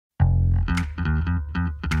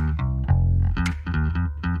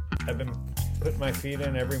my feet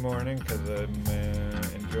in every morning because I'm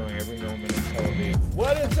enjoying every moment in Tel Aviv.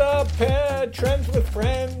 What is up, Trends with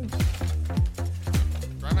Friends?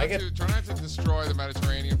 Try not to destroy the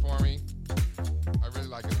Mediterranean for me. I really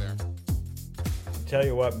like it there. Tell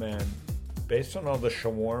you what, man. Based on all the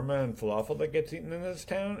shawarma and falafel that gets eaten in this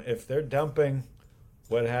town, if they're dumping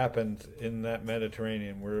what happens in that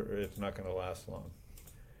Mediterranean, it's not going to last long.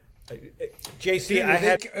 JC,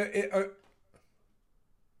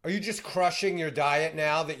 Are you just crushing your diet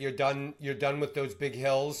now that you're done? You're done with those big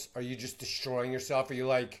hills. Are you just destroying yourself? Are you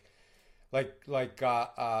like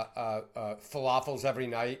falafels every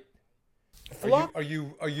night? Are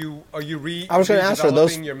you I was going to ask, are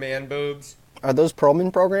those your man boobs? Are those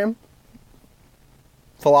Perlman program?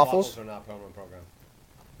 Falafels are not Perlman program.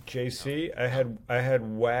 JC, I had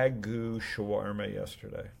Wagyu shawarma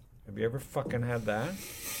yesterday. Have you ever fucking had that?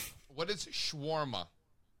 What is shawarma?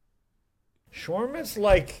 Shawarma's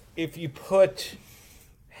like if you put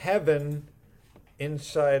heaven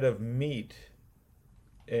inside of meat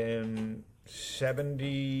and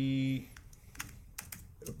 70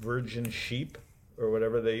 virgin sheep or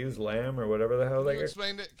whatever they use, lamb or whatever the hell they get.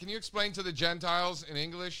 Can you explain to the Gentiles in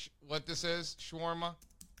English what this is, shawarma?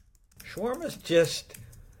 Shawarma's just,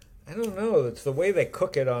 I don't know, it's the way they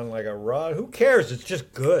cook it on like a rod. Who cares? It's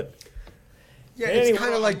just good. Yeah, it's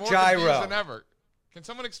kind of like gyro. Than ever. Can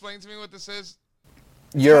someone explain to me what this is?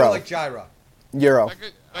 Euro. Like gyro. Euro.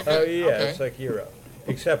 It's like Euro,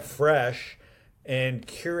 except fresh and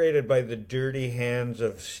curated by the dirty hands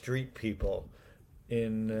of street people.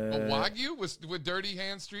 In Wagyu with dirty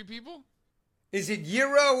hands, street people. Is it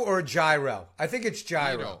gyro or gyro? I think it's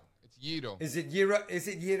gyro. It's gyro. Is it gyro? Is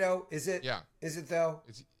it gyro? Is it? Yeah. Is it though?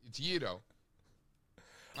 It's gyro.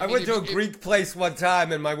 I went to a Greek place one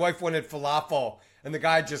time and my wife wanted falafel and the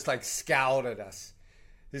guy just like scowled at us.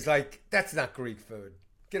 He's like, "That's not Greek food.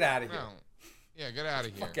 Get out of here." No. Yeah, get out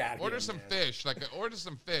of here. Fuck out of order here, some man. fish. Order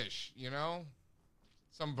some fish, you know?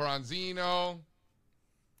 Some bronzino,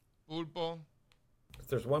 pulpo. If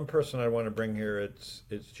there's one person I want to bring here, it's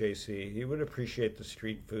JC. He would appreciate the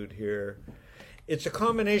street food here. It's a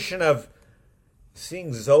combination of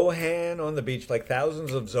seeing Zohan on the beach, like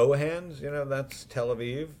thousands of Zohans, that's Tel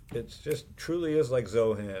Aviv. It's just truly is like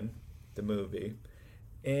Zohan, the movie,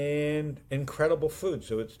 and incredible food.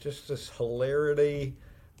 So it's just this hilarity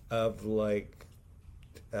of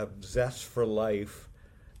zest for life,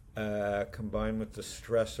 combined with the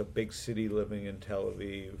stress of big city living in Tel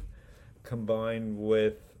Aviv, combined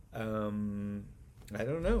with, I don't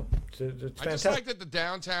know. It's fantastic. I just like that the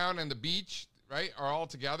downtown and the beach, right, are all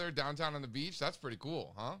together, downtown and the beach. That's pretty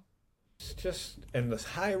cool, huh? It's just, and the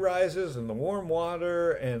high rises and the warm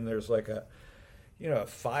water, and there's like a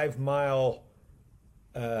 5 mile,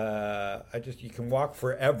 you can walk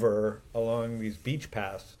forever along these beach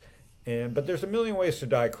paths. But there's a million ways to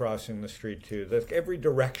die crossing the street too. Every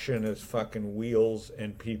direction is fucking wheels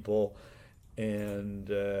and people and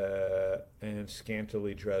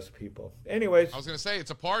scantily dressed people. Anyways, I was gonna say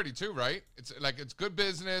it's a party too, right? It's good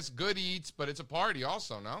business, good eats, but it's a party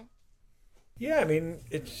also, no? Yeah, I mean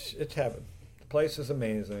it's heaven. The place is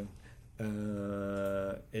amazing.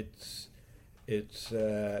 It's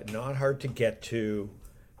not hard to get to.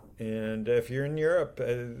 And if you're in Europe,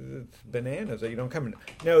 it's bananas that you don't come in.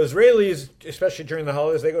 Now, Israelis, especially during the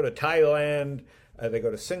holidays, they go to Thailand, they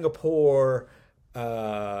go to Singapore.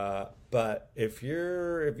 But if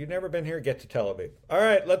you've never been here, get to Tel Aviv. All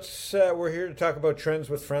right, we're here to talk about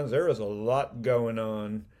trends with friends. There is a lot going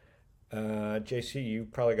on. JC, you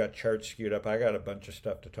probably got charts skewed up. I got a bunch of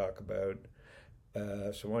stuff to talk about.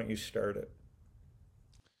 So why don't you start it?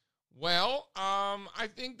 Well, I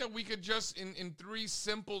think that we could just, in 3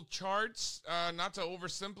 simple charts, not to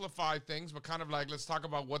oversimplify things, but kind of let's talk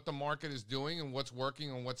about what the market is doing and what's working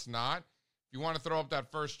and what's not. If you want to throw up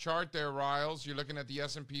that first chart there, Riles, you're looking at the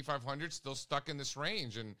S&P 500 still stuck in this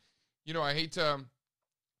range. And, I hate to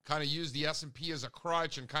kind of use the S&P as a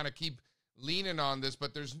crutch and kind of keep leaning on this,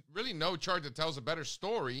 but there's really no chart that tells a better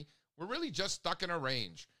story. We're really just stuck in a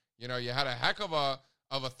range. You had a heck of a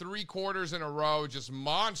 3 quarters in a row, just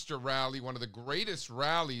monster rally, one of the greatest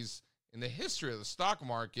rallies in the history of the stock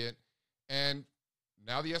market. And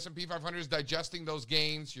now the S&P 500 is digesting those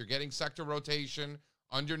gains. You're getting sector rotation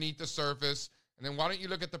underneath the surface. And then why don't you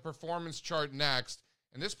look at the performance chart next?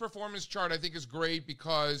 And this performance chart I think is great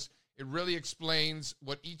because it really explains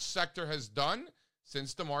what each sector has done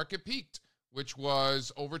since the market peaked, which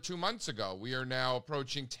was over 2 months ago. We are now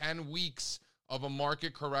approaching 10 weeks of a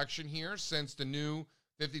market correction here since the new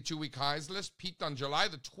 52-week highs list peaked on July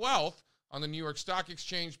the 12th on the New York Stock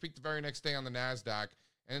Exchange, peaked the very next day on the NASDAQ.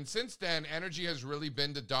 And since then, energy has really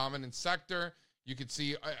been the dominant sector. You could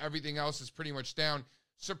see everything else is pretty much down.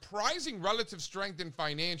 Surprising relative strength in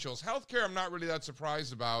financials. Healthcare, I'm not really that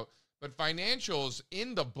surprised about, but financials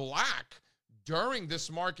in the black during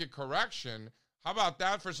this market correction. How about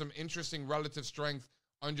that for some interesting relative strength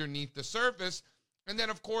underneath the surface? And then,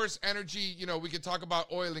 of course, energy, we could talk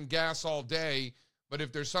about oil and gas all day, but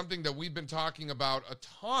if there's something that we've been talking about a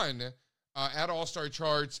ton at All-Star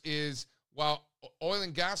Charts is, while oil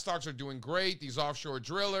and gas stocks are doing great, these offshore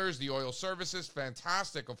drillers, the oil services,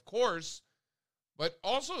 fantastic, of course, but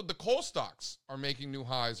also the coal stocks are making new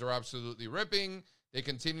highs. They're absolutely ripping. They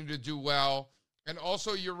continue to do well. And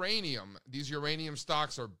also uranium. These uranium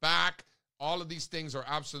stocks are back. All of these things are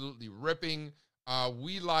absolutely ripping.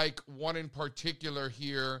 We like one in particular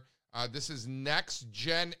here. This is Next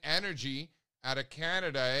Gen Energy out of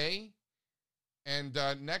Canada, eh? And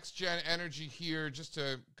Next Gen Energy here, just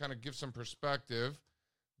to kind of give some perspective,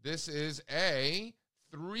 this is a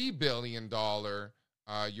 $3 billion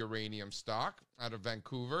uranium stock out of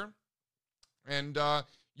Vancouver. And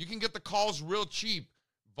you can get the calls real cheap.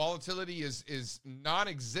 Volatility is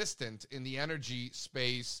non-existent in the energy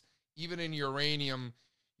space, even in uranium.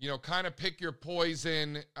 Kind of pick your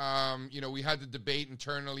poison. We had the debate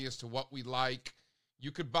internally as to what we like. You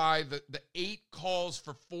could buy the 8 calls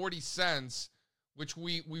for 40 cents, which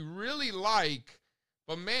we really like.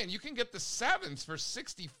 But, man, you can get the 7s for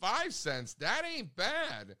 65 cents. That ain't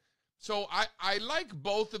bad. So I like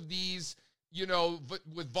both of these,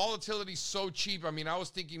 with volatility so cheap. I mean, I was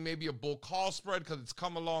thinking maybe a bull call spread because it's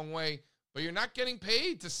come a long way. But you're not getting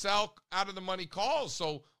paid to sell out of the money calls.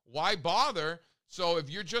 So why bother? So if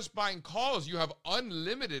you're just buying calls, you have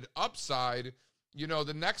unlimited upside.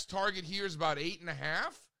 The next target here is about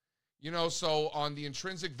 8.5. So on the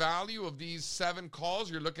intrinsic value of these 7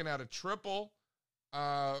 calls, you're looking at a triple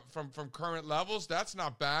from current levels. That's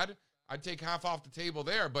not bad. I'd take half off the table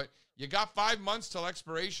there, but you got 5 months till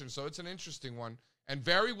expiration, so it's an interesting one. And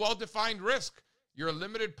very well-defined risk. You're a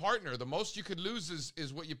limited partner. The most you could lose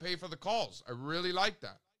is what you pay for the calls. I really like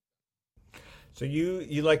that. So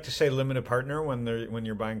you like to say limited partner when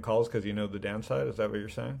you're buying calls because you know the downside? Is that what you're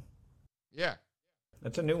saying? Yeah.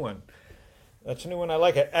 That's a new one. I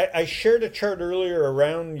like it. I shared a chart earlier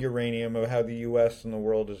around uranium of how the U.S. and the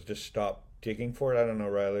world has just stopped digging for it. I don't know,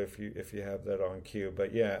 Riley, if you have that on cue.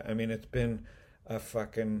 But yeah, I mean, it's been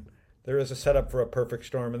there is a setup for a perfect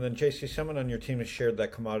storm. And then, JC, someone on your team has shared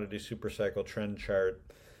that commodity supercycle trend chart.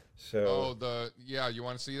 So, you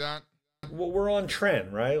want to see that? Well, we're on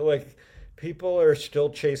trend, right? Like, people are still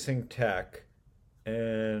chasing tech.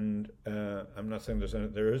 And I'm not saying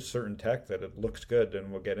there is certain tech that it looks good,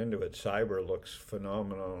 and we'll get into it. Cyber looks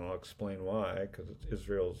phenomenal, and I'll explain why, because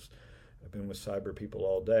I've been with cyber people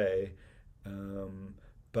all day.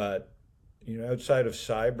 But, outside of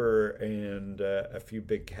cyber and a few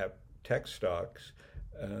big cap tech stocks,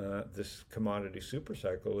 this commodity super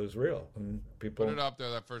cycle is real. And people put it up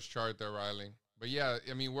there, that first chart there, Riley. But yeah,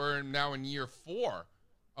 I mean, we're now in year 4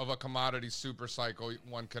 of a commodity super cycle,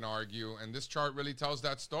 one can argue, and this chart really tells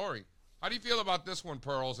that story. How do you feel about this one,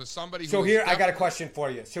 Pearls? As somebody who I got a question for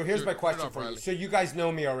you. So here's my question for you. So you guys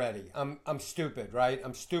know me already. I'm stupid, right?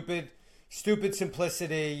 I'm stupid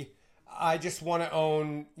simplicity. I just want to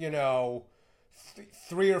own,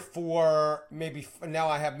 3 or 4, maybe now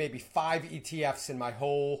I have maybe 5 ETFs in my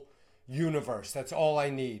whole universe. That's all I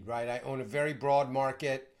need, right? I own a very broad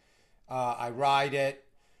market. I ride it.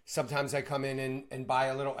 Sometimes I come in and buy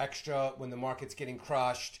a little extra when the market's getting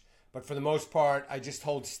crushed. But for the most part, I just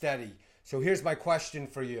hold steady. So here's my question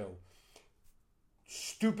for you.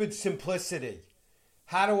 Stupid simplicity.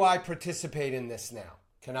 How do I participate in this now?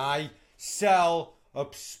 Can I sell a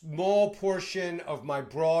small portion of my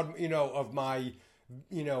broad, of my,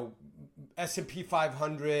 S&P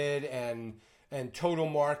 500 and total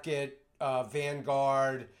market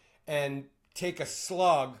Vanguard, and take a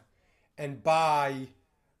slug and buy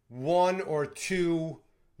 1 or 2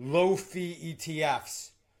 low-fee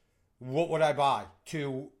ETFs? What would I buy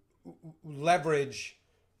to leverage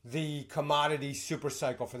the commodity super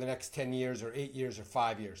cycle for the next 10 years or 8 years or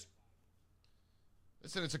 5 years?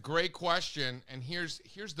 Listen, it's a great question, and here's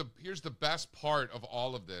the best part of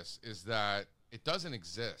all of this is that it doesn't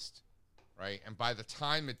exist, right? And by the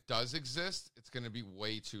time it does exist, it's going to be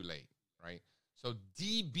way too late, right? So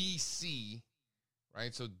DBC,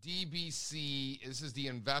 right? So DBC, this is the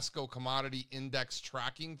Invesco Commodity Index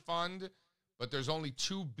Tracking Fund, but there's only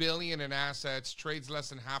 $2 billion in assets, trades less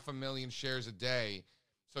than 500,000 shares a day.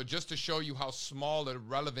 So just to show you how small and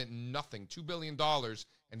irrelevant, nothing, $2 billion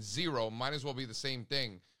and zero might as well be the same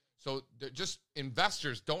thing. So just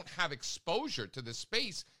investors don't have exposure to this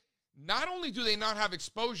space. Not only do they not have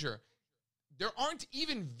exposure, there aren't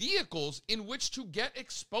even vehicles in which to get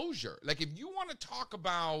exposure. Like if you want to talk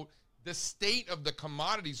about the state of the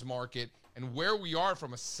commodities market and where we are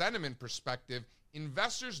from a sentiment perspective,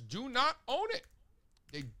 investors do not own it.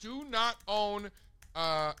 They do not own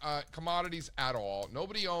commodities at all.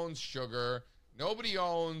 Nobody owns sugar. Nobody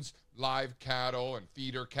owns live cattle and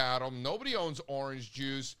feeder cattle. Nobody owns orange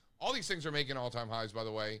juice. All these things are making all-time highs, by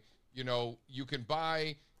the way. You know, you can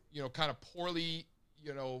buy, you know, kind of poorly,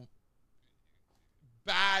 you know,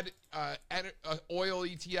 bad oil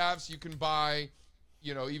ETFs. You can buy,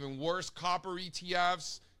 you know, even worse copper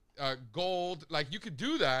ETFs, gold. Like you could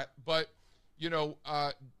do that, but you know,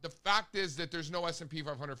 the fact is that there's no S&P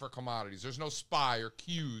 500 for commodities. There's no SPY or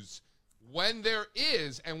Qs. When there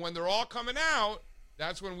is, and when they're all coming out,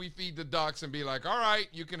 that's when we feed the ducks and be like, all right,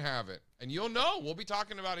 you can have it. And you'll know. We'll be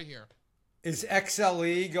talking about it here. Is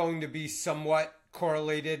XLE going to be somewhat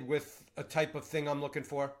correlated with a type of thing I'm looking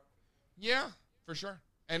for? Yeah, for sure.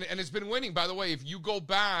 And it's been winning. By the way, if you go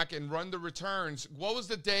back and run the returns, what was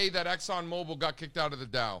the day that ExxonMobil got kicked out of the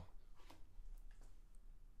Dow?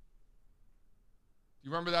 You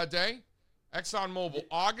remember that day? ExxonMobil,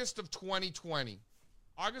 August of 2020.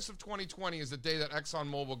 August of 2020 is the day that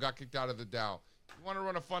ExxonMobil got kicked out of the Dow. You want to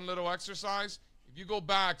run a fun little exercise? If you go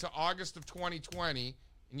back to August of 2020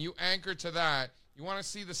 and you anchor to that, you want to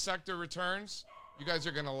see the sector returns? You guys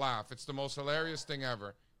are going to laugh. It's the most hilarious thing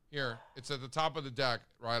ever. Here, it's at the top of the deck.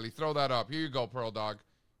 Riley, throw that up. Here you go, Pearl Dog.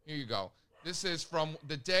 Here you go. This is from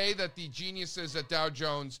the day that the geniuses at Dow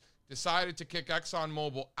Jones decided to kick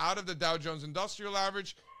ExxonMobil out of the Dow Jones Industrial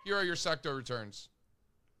Average. Here are your sector returns.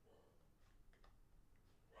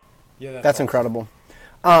 Yeah, that's awesome. Incredible.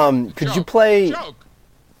 Could you play? Joke.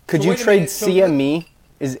 Could you trade CME?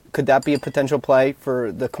 Could that be a potential play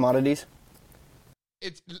for the commodities?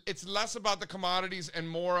 It's less about the commodities and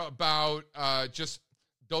more about just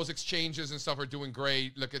those exchanges and stuff are doing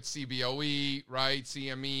great. Look at CBOE, right?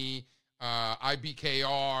 CME,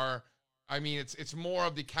 IBKR. I mean, it's more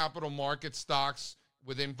of the capital market stocks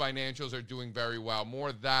within financials are doing very well. More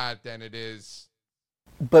of that than it is.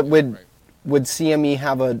 But would CME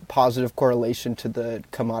have a positive correlation to the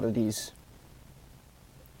commodities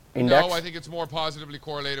index? No, I think it's more positively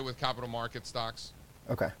correlated with capital market stocks.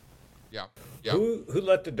 Okay. Yeah. Who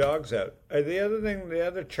let the dogs out? The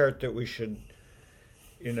other chart that we should,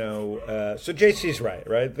 you know, so JC's right?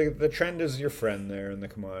 The trend is your friend there in the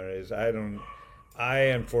commodities. I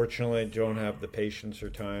unfortunately don't have the patience or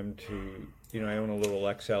time to, you know, I own a little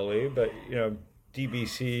XLE, but, you know,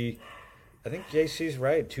 DBC, I think JC's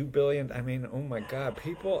right, 2 billion. I mean, oh my God,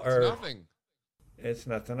 people are... It's nothing. It's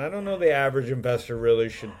nothing. I don't know the average investor really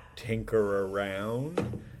should tinker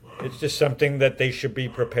around. It's just something that they should be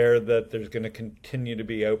prepared that there's going to continue to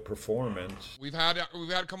be outperformance. We've had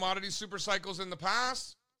commodity super cycles in the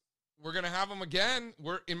past. We're going to have them again.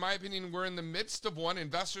 In my opinion, we're in the midst of one.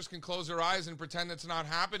 Investors can close their eyes and pretend it's not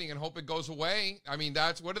happening and hope it goes away. I mean,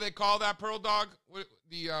 what do they call that, Pearl Dog? Like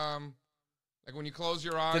when you close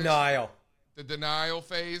your eyes? Denial. The denial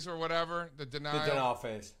phase or whatever? The denial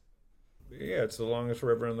phase. Yeah, it's the longest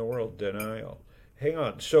river in the world, denial. Hang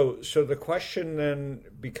on. So the question then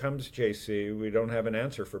becomes, JC, we don't have an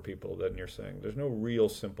answer for people, then you're saying. There's no real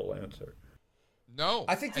simple answer. No.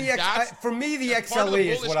 I think for me, the XLE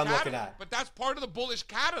is what I'm looking at. But that's part of the bullish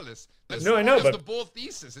catalyst. That's I know, but the bull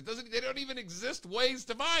thesis. They don't even exist ways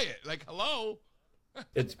to buy it. Like, hello.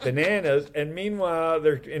 It's bananas. And meanwhile,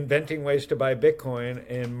 they're inventing ways to buy Bitcoin,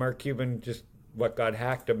 and Mark Cuban just, got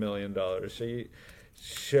hacked $1 million. But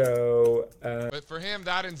for him,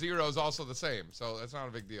 that and zero is also the same. So that's not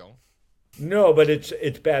a big deal. No, but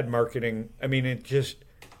it's bad marketing. I mean, it just...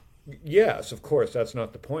 Yes, of course, that's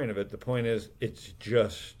not the point of it. The point is it's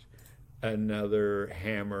just another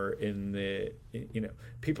hammer in the, you know,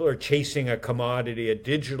 people are chasing a commodity, a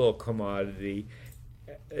digital commodity.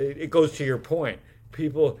 It goes to your point.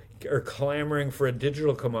 People are clamoring for a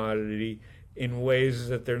digital commodity in ways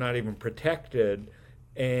that they're not even protected.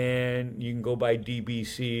 And you can go buy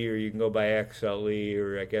DBC or you can go buy XLE,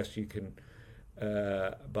 or I guess you can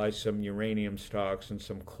buy some uranium stocks and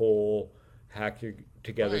some coal, hack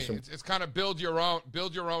together right. It's kind of build your own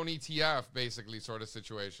ETF basically sort of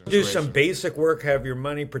situation. Do some basic work, have your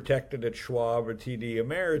money protected at Schwab or TD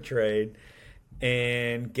Ameritrade,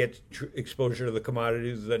 and get exposure to the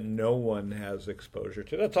commodities that no one has exposure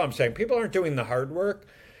to. That's all I'm saying. People aren't doing the hard work.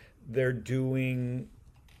 They're doing,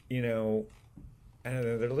 you know,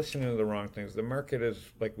 they're listening to the wrong things. The market is,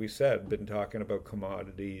 like we said, been talking about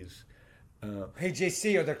commodities. Hey,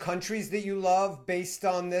 JC, are there countries that you love based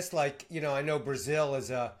on this? Like, you know, I know Brazil is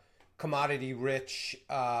a commodity-rich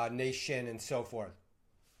nation and so forth.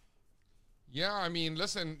 Yeah, I mean,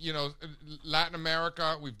 listen, Latin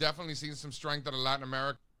America, we've definitely seen some strength out of Latin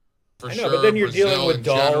America. For I know, sure, but then you're Brazil dealing with in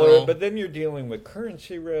dollar, general. but then you're dealing with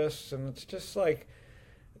currency risks, and it's just like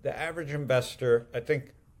the average investor. I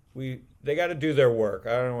think they got to do their work. I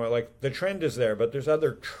don't know, like the trend is there, but there's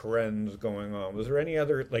other trends going on. Was there any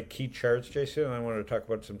other like key charts, Jason? I wanted to talk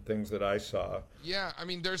about some things that I saw. Yeah, I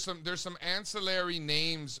mean, there's some ancillary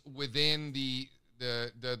names within the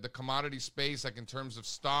commodity space, like in terms of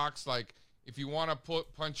stocks. Like if you want to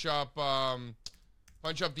punch up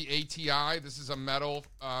the ATI. This is a metal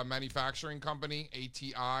manufacturing company,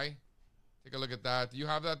 ATI. Take a look at that. Do you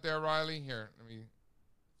have that there, Riley? Here, let me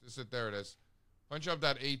just sit. There it is. Punch up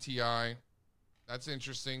that ATI. That's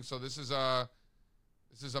interesting. So this is a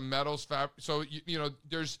metals fab. So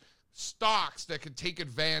there's stocks that could take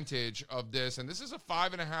advantage of this, and this is a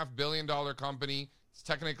 $5.5 billion company. It's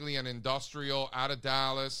technically an industrial out of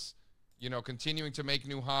Dallas. Continuing to make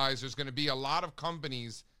new highs. There's going to be a lot of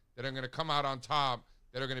companies that are going to come out on top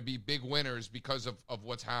that are going to be big winners because of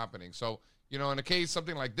what's happening. So, in a case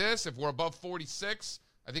something like this, if we're above 46,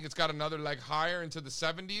 I think it's got another leg higher into the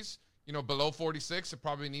 70s. Below 46, it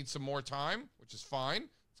probably needs some more time, which is fine.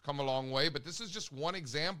 It's come a long way, but this is just one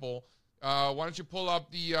example. Why don't you pull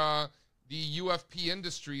up the UFP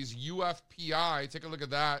Industries, UFPI. Take a look at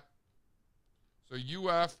that. So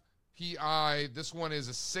UFPI, this one is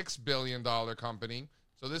a $6 billion company.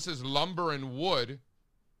 So this is lumber and wood.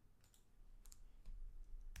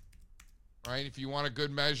 Right, if you want a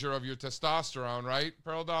good measure of your testosterone, right,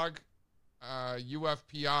 Pearl Dog?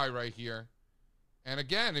 UFPI right here. And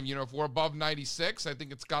again, if we're above 96, I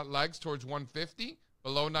think it's got legs towards 150.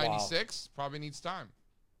 Below 96, probably needs time.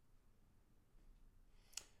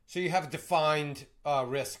 So you have defined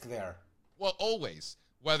risk there. Well, always.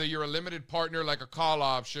 Whether you're a limited partner like a call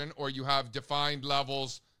option or you have defined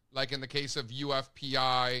levels like in the case of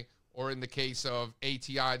UFPI or in the case of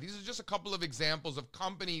ATI. These are just a couple of examples of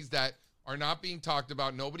companies that are not being talked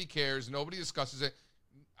about. Nobody cares. Nobody discusses it.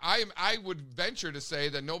 I would venture to say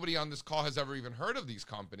that nobody on this call has ever even heard of these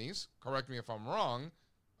companies. Correct me if I'm wrong.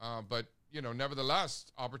 But, nevertheless,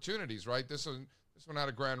 opportunities, right? This one out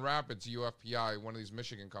of Grand Rapids, UFPI, one of these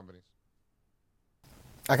Michigan companies.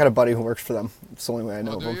 I got a buddy who works for them. It's the only way I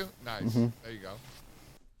know Oh, of do them. you? Nice. Mm-hmm. There you go.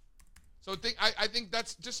 So I think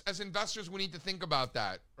that's just, as investors, we need to think about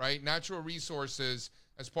that, right? Natural resources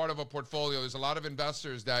as part of a portfolio. There's a lot of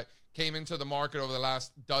investors that came into the market over the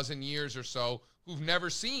last dozen years or so who've never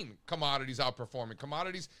seen commodities outperforming.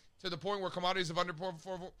 Commodities, to the point where commodities have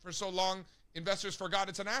underperformed for so long, investors forgot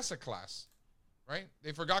it's an asset class, right?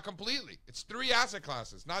 They forgot completely. It's 3 asset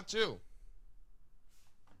classes, not 2.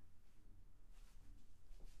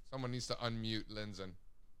 Someone needs to unmute Linzen.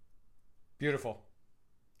 Beautiful.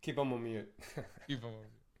 Keep them on mute. Keep them on mute.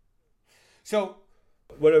 So,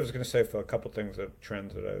 What I was going to say for a couple things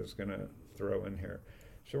trends that I was going to throw in here.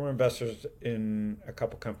 So we're investors in a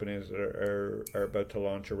couple companies that are about to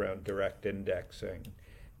launch around direct indexing.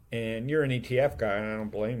 And you're an ETF guy, and I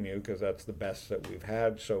don't blame you because that's the best that we've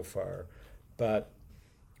had so far. But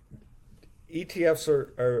ETFs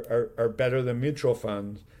are better than mutual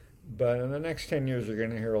funds. But in the next 10 years, you're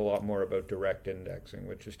going to hear a lot more about direct indexing,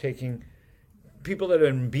 which is taking people that have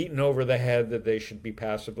been beaten over the head that they should be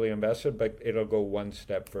passively invested, but it'll go one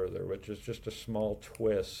step further, which is just a small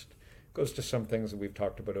twist. It goes to some things that we've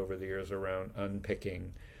talked about over the years around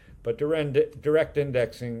unpicking. But direct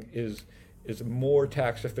indexing is a more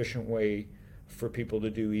tax efficient way for people to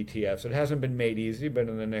do ETFs. It hasn't been made easy, but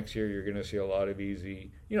in the next year, you're going to see a lot of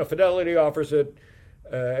easy. Fidelity offers it.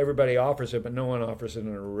 Everybody offers it, but no one offers it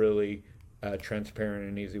in a really transparent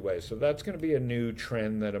and easy way. So that's going to be a new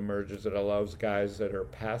trend that emerges that allows guys that are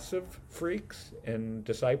passive freaks and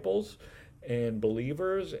disciples and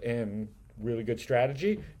believers and really good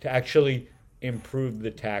strategy to actually improve the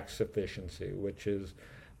tax efficiency, which is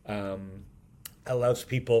allows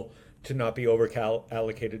people to not be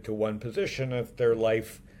allocated to one position if their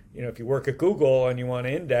life, if you work at Google and you want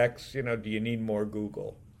to index, do you need more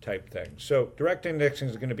Google type thing? So direct indexing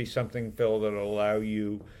is going to be something, Phil, that will allow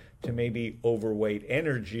you to maybe overweight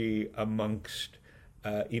energy amongst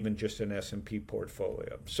even just an S&P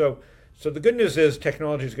portfolio. So the good news is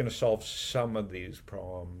technology is going to solve some of these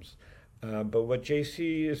problems. But what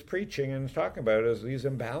JC is preaching and is talking about is these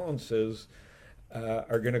imbalances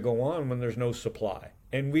are going to go on when there's no supply.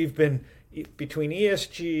 And we've been, between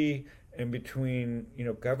ESG and between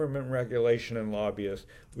government regulation and lobbyists,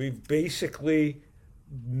 we've basically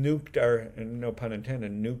nuked our, and no pun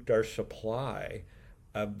intended, nuked our supply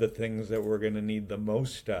of the things that we're going to need the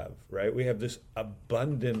most of, right? We have this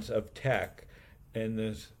abundance of tech and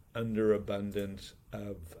this underabundance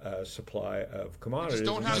of supply of We commodities. just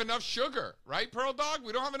don't And have that- enough sugar, right, Pearl Dog?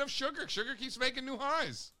 We don't have enough sugar. Sugar keeps making new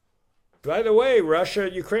highs. By the way, Russia,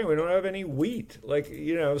 Ukraine, we don't have any wheat. Like,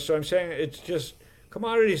 so I'm saying it's just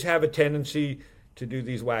commodities have a tendency to do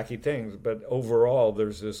these wacky things, but overall,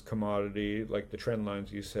 there's this commodity, like the trend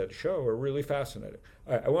lines you said show, are really fascinating.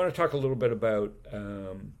 All right, I want to talk a little bit about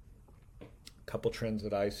a couple trends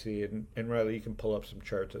that I see, and Riley, you can pull up some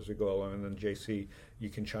charts as we go along, and then JC, you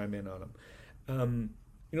can chime in on them.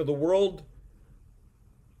 The world,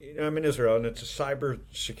 I'm in Israel, and it's a cyber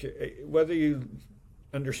security, whether you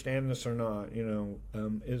understand this or not,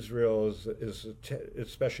 Israel is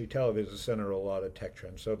especially Tel Aviv, is the center of a lot of tech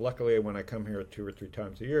trends. So luckily, when I come here 2 or 3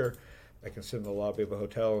 times a year, I can sit in the lobby of a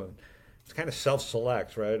hotel, and it's kind of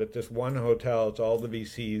self-selects, right? At this one hotel, it's all the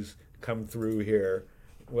VCs come through here,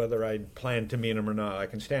 whether I plan to meet them or not. I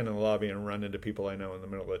can stand in the lobby and run into people I know in the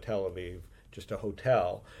middle of Tel Aviv, just a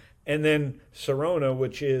hotel. And then Sarona,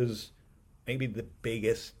 which is maybe the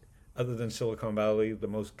biggest, other than Silicon Valley, the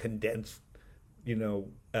most condensed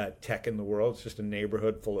tech in the world. It's just a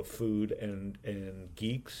neighborhood full of food and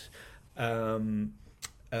geeks.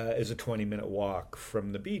 Is a 20-minute walk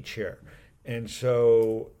from the beach here. And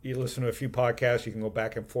so you listen to a few podcasts, you can go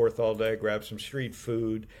back and forth all day, grab some street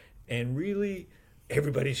food, and really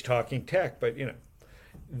everybody's talking tech, but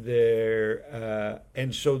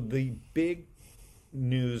and so the big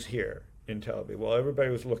news here in Tel Aviv, while everybody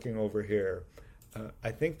was looking over here, I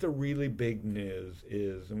think the really big news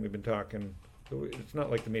is, and we've been talking, it's not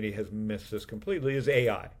like the media has missed this completely, is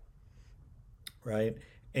AI, right?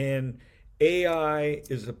 And AI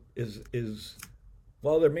is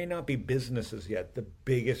while there may not be businesses yet, the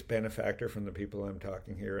biggest benefactor from the people I'm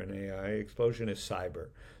talking here in AI explosion is cyber.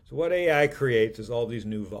 So what AI creates is all these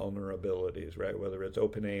new vulnerabilities, right? Whether it's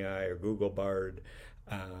OpenAI or Google Bard,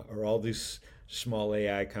 or all these small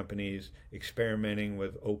AI companies experimenting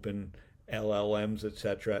with open LLMs,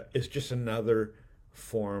 etc., is just another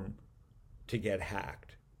form to get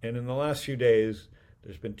hacked. And in the last few days,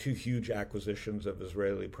 there's been 2 huge acquisitions of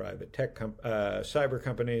Israeli private tech cyber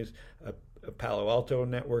companies. Palo Alto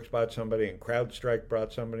Networks bought somebody, and CrowdStrike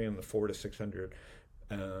bought somebody in the $400 to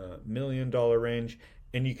 $600 million range.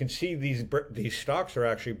 And you can see these stocks are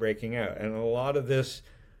actually breaking out. And a lot of this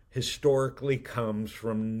historically comes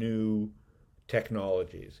from new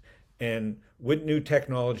technologies. And with new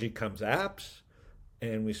technology comes apps,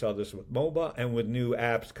 and we saw this with mobile, and with new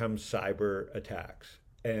apps comes cyber attacks.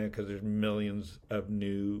 And because there's millions of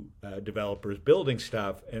new developers building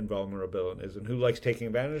stuff and vulnerabilities, and who likes taking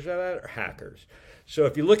advantage of that are hackers. So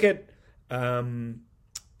if you look at CYBR,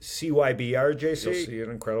 JC, you'll see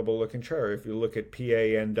an incredible looking chart. If you look at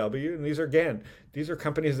PANW, and these are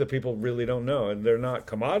companies that people really don't know, and they're not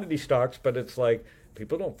commodity stocks, but it's like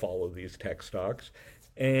people don't follow these tech stocks.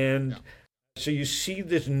 And so you see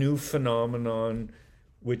this new phenomenon,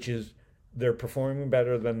 which is they're performing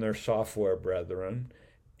better than their software brethren.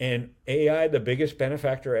 And AI, the biggest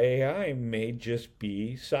benefactor of AI may just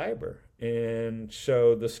be cyber. And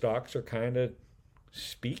so the stocks are kind of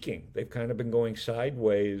speaking. They've kind of been going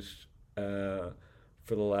sideways for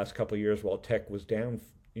the last couple of years while tech was down,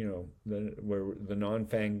 where the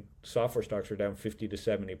non-FANG software stocks are down 50 to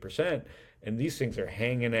 70%. And these things are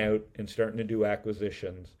hanging out and starting to do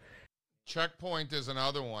acquisitions. Checkpoint is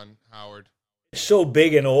another one, Howard. So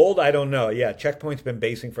big and old, I don't know. Yeah, Checkpoint's been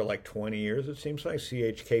basing for like 20 years, it seems like,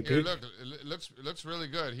 CHKP. Here, look, it looks really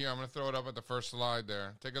good. Here, I'm going to throw it up at the first slide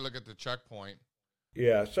there. Take a look at the Checkpoint.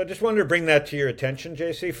 Yeah, so I just wanted to bring that to your attention,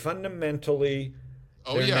 JC. Fundamentally,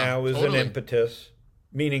 now is an impetus,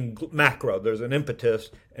 meaning macro. There's an impetus,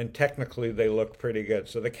 and technically they look pretty good.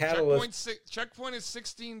 So the catalyst... Checkpoint is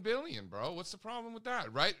 $16 billion, bro. What's the problem with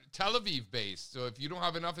that, right? Tel Aviv based. So if you don't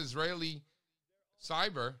have enough Israeli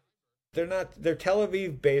cyber... They're Tel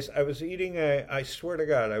Aviv based. I was eating, I swear to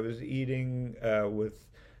God, I was eating with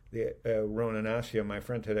the Ronan Assia, my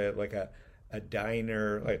friend today, at like a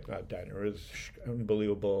diner, like not diner, it was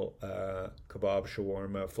unbelievable kebab,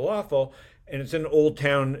 shawarma, falafel. And it's in Old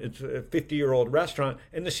Town, it's a 50-year-old restaurant.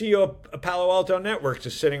 And the CEO of Palo Alto Networks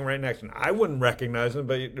is sitting right next to him. I wouldn't recognize him,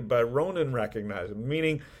 but Ronan recognized him,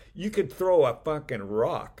 meaning you could throw a fucking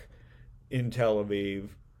rock in Tel Aviv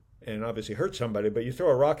and obviously hurt somebody, but you throw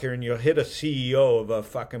a rock here and you'll hit a CEO of a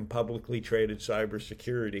fucking publicly traded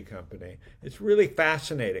cybersecurity company. It's really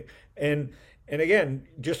fascinating. And again,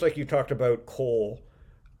 just like you talked about coal,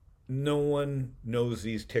 no one knows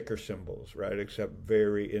these ticker symbols, right? Except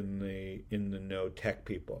very in the know tech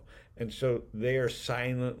people. And so they are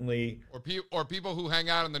silently... Or people who hang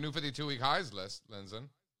out on the new 52-week highs list, Linzen.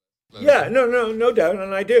 Yeah, no doubt,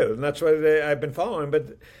 and I do, and that's why I've been following.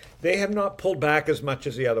 But they have not pulled back as much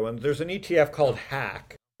as the other ones. There's an ETF called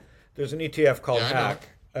Hack. There's an ETF called Hack,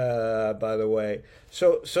 by the way.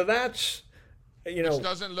 So that's Which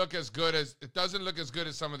doesn't look as good as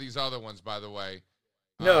some of these other ones, by the way.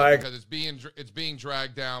 No, because it's being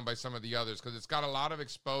dragged down by some of the others because it's got a lot of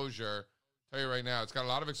exposure. I'll tell you right now, it's got a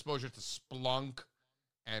lot of exposure to Splunk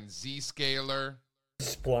and Zscaler.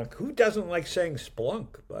 Splunk. Who doesn't like saying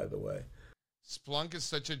Splunk, by the way? Splunk is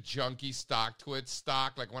such a junky StockTwits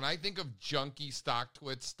stock. Like when I think of junky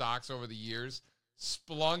StockTwits stocks over the years,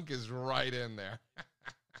 Splunk is right in there.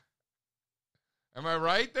 Am I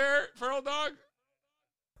right there, Pearl Dog?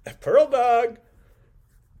 Pearl Dog.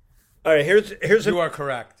 All right, here's You are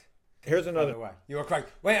correct. Here's another. By the way, you are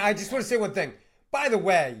correct. Wait, I just want to say one thing. By the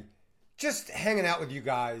way, just hanging out with you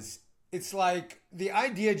guys, it's like the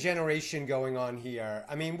idea generation going on here.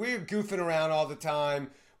 I mean, we're goofing around all the time.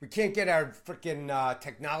 We can't get our freaking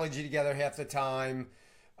technology together half the time.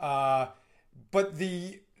 But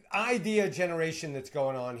the idea generation that's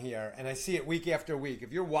going on here, and I see it week after week.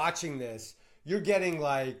 If you're watching this, you're getting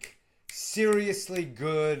like seriously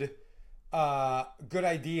good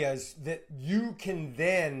ideas that you can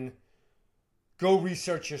then go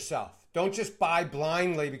research yourself. Don't just buy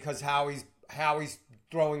blindly because Howie's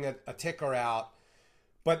throwing a ticker out,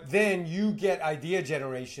 but then you get idea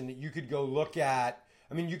generation that you could go look at.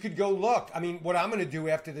 I mean, you could go look. I mean, what I'm going to do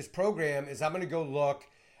after this program is I'm going to go look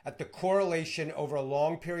at the correlation over a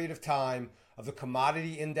long period of time of the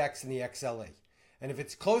commodity index and the XLE. And if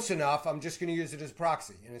it's close enough, I'm just going to use it as a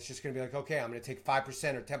proxy. And it's just going to be like, okay, I'm going to take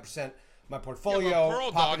 5% or 10% of my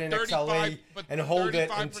portfolio, pop it in XLE, and hold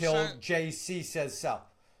it until JC says sell.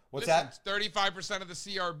 What's that? 35% of the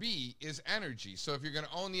CRB is energy. So if you're going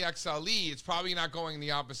to own the XLE, it's probably not going in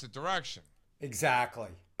the opposite direction. Exactly.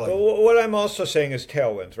 But what I'm also saying is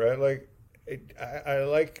tailwinds, right? Like, I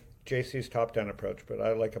like JC's top-down approach, but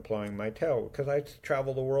I like applying my tail because I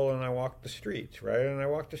travel the world and I walk the streets, right? And I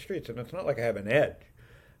walk the streets, and it's not like I have an edge,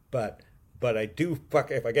 but I do.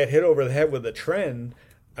 If I get hit over the head with a trend,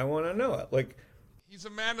 I want to know it. Like, he's a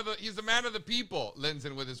man of the people, Lindsay,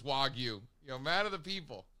 with his Wagyu. Man of the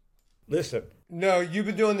people. Listen. No, you've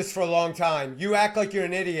been doing this for a long time. You act like you're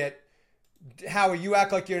an idiot. Howie, you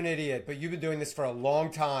act like you're an idiot, but you've been doing this for a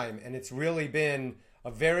long time, and it's really been a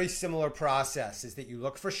very similar process, is that you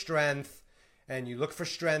look for strength, and you look for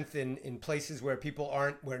strength in places where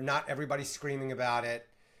where not everybody's screaming about it.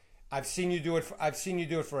 I've seen you do it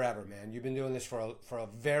forever, man. You've been doing this for a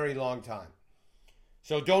very long time.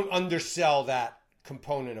 So don't undersell that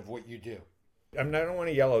component of what you do. I don't want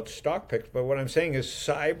to yell out stock picks, but what I'm saying is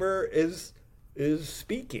cyber is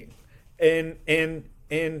speaking,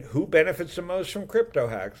 and who benefits the most from crypto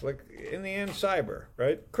hacks? Like in the end, cyber,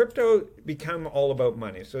 right? Crypto become all about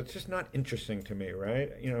money, so it's just not interesting to me, right?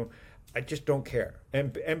 I just don't care.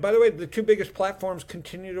 And by the way, the two biggest platforms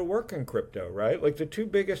continue to work in crypto, right? Like the two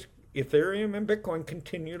biggest, Ethereum and Bitcoin,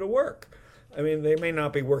 continue to work. I mean, they may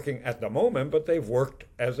not be working at the moment, but they've worked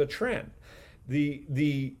as a trend.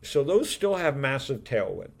 So those still have massive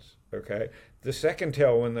tailwinds, okay? The second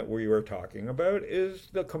tailwind that we were talking about is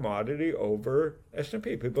the commodity over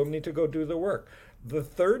S&P. People need to go do the work. The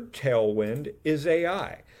third tailwind is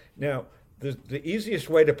AI. Now, the easiest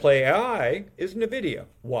way to play AI is NVIDIA.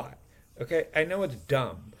 Why? Okay, I know it's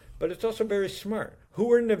dumb, but it's also very smart. Who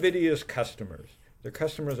are NVIDIA's customers? Their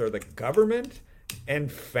customers are the government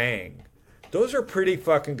and FANG. Those are pretty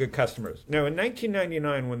fucking good customers. Now, in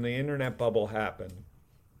 1999, when the internet bubble happened,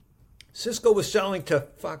 Cisco was selling to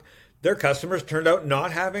their customers turned out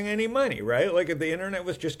not having any money, right? Like the internet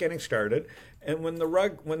was just getting started, and when the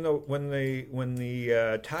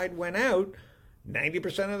tide went out,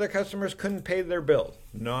 90% of their customers couldn't pay their bills.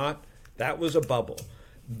 That was a bubble.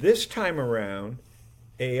 This time around,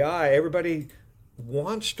 AI, everybody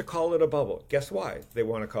wants to call it a bubble. Guess why they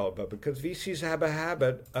want to call it a bubble? Because VCs have a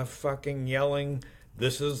habit of fucking yelling,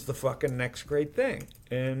 "This is the fucking next great thing,"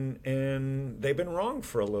 and they've been wrong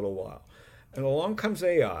for a little while. And along comes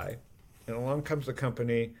AI, and along comes a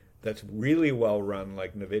company that's really well run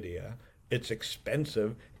like NVIDIA. It's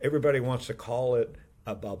expensive. Everybody wants to call it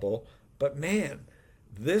a bubble. But man,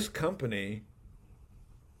 this company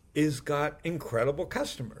is got incredible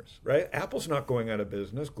customers, right? Apple's not going out of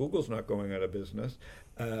business. Google's not going out of business.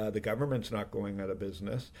 The government's not going out of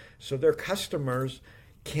business. So their customers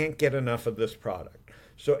can't get enough of this product.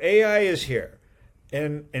 So AI is here.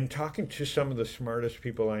 And talking to some of the smartest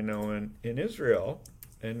people I know in Israel,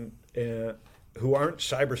 and who aren't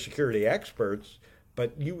cybersecurity experts,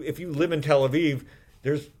 but if you live in Tel Aviv,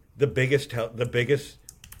 there's the biggest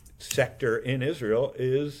sector in Israel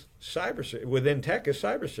is within tech is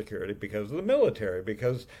cybersecurity because of the military,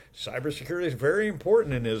 because cybersecurity is very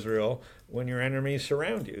important in Israel when your enemies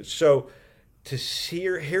surround you. So to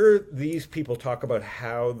hear these people talk about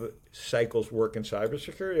how the cycles work in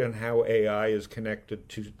cybersecurity and how AI is connected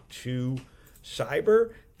to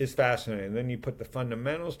cyber is fascinating. And then you put the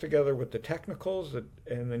fundamentals together with the technicals,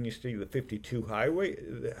 and then you see the 52 highway,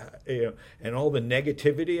 and all the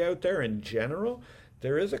negativity out there in general.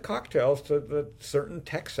 There is a cocktail so that certain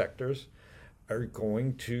tech sectors are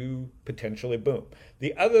going to potentially boom.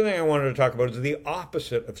 The other thing I wanted to talk about is the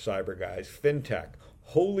opposite of cyber, guys, fintech.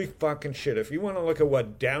 Holy fucking shit. If you want to look at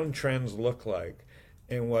what downtrends look like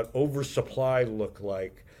and what oversupply look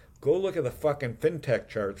like, go look at the fucking fintech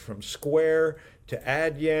charts from Square to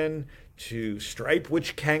Adyen to Stripe,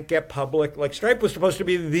 which can't get public. Like, Stripe was supposed to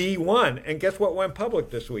be the one, and guess what went public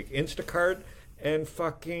this week? Instacart and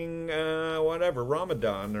fucking whatever,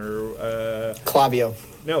 Ramadan or Klaviyo.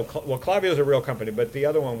 No, well, Klaviyo's a real company, but the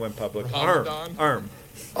other one went public. Arm.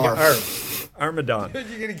 Armadon.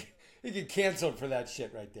 You get canceled for that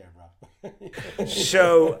shit right there, bro.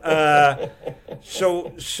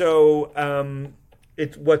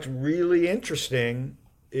 It's what's really interesting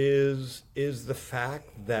is the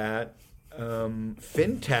fact that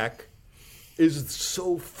fintech is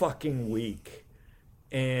so fucking weak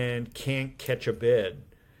and can't catch a bid.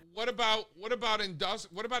 What about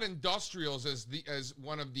industrials as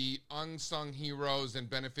one of the unsung heroes and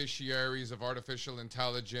beneficiaries of artificial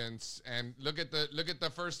intelligence? And look at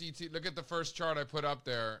the first chart I put up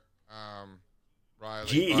there, Riley.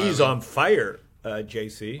 GE's on fire,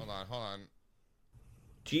 JC. Hold on.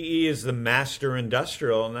 GE is the master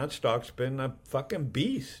industrial, and that stock's been a fucking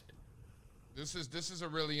beast. This is a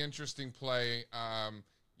really interesting play.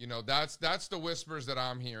 That's the whispers that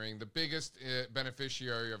I'm hearing. The biggest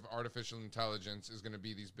beneficiary of artificial intelligence is going to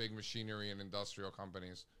be these big machinery and industrial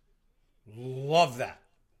companies. Love that.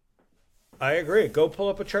 I agree. Go pull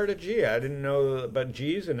up a chart of GE. I didn't know about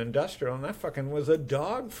GE's and industrial, and that fucking was a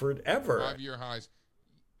dog forever. 5-year highs.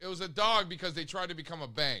 It was a dog because they tried to become a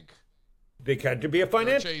bank. They had to be a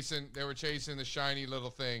finance. They were chasing the shiny little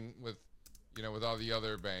thing with all the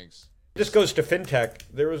other banks. This goes to fintech.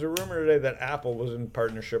 There was a rumor today that Apple was in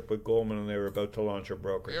partnership with Goldman and they were about to launch a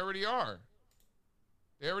broker. They already are.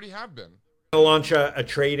 They already have been. Launch a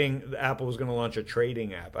trading. Apple was going to launch a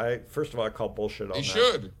trading app. First of all, I call bullshit on that. They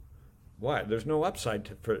should. Why? There's no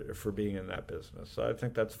upside for being in that business. So I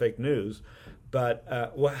think that's fake news. But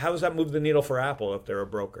how does that move the needle for Apple if they're a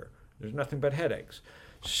broker? There's nothing but headaches.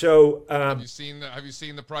 So have you seen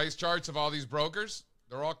the price charts of all these brokers?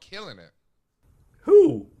 They're all killing it.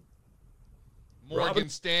 Who? Morgan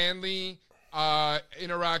Stanley,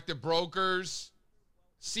 Interactive Brokers,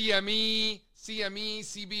 CME,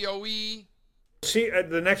 CBOE. See,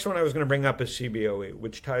 the next one I was going to bring up is CBOE,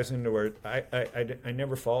 which ties into where I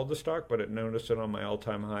never followed the stock, but I noticed it on my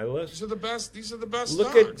all-time high list. These are the best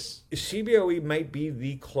Look stocks. At CBOE might be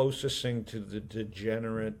the closest thing to the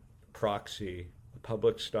degenerate proxy, a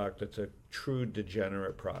public stock that's a true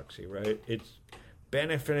degenerate proxy, right? It's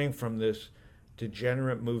benefiting from this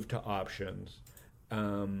degenerate move to options.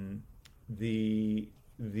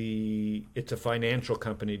 It's a financial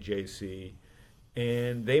company, JC,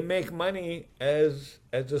 and they make money as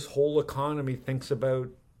this whole economy thinks about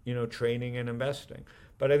trading and investing.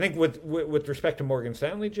 But I think with respect to Morgan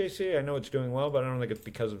Stanley, JC, I know it's doing well, but I don't think it's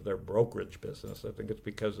because of their brokerage business. I think it's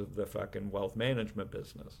because of the fucking wealth management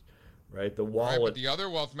business, right? The wallet. Right, but the other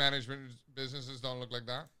wealth management businesses don't look like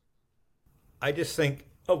that. I just think,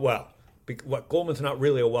 Goldman's not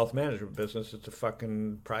really a wealth management business. It's a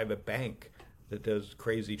fucking private bank that does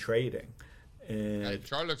crazy trading. And the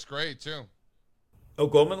chart looks great, too. Oh,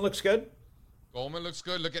 Goldman looks good? Goldman looks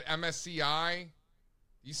good. Look at MSCI.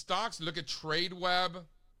 These stocks, look at TradeWeb.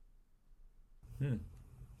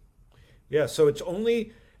 Yeah, so it's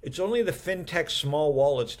only the fintech small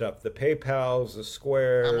wallet stuff, the PayPals, the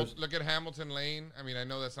Squares. Look at Hamilton Lane. I mean, I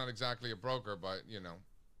know that's not exactly a broker, but,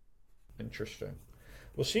 Interesting.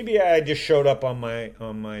 Well, CBI just showed up on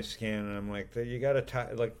my scan, and I'm like, you got to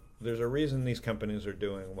tie, like, there's a reason these companies are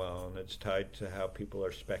doing well, and it's tied to how people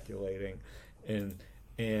are speculating, and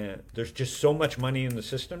there's just so much money in the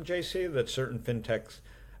system, JC, that certain fintechs,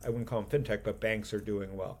 I wouldn't call them fintech, but banks are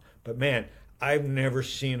doing well. But man, I've never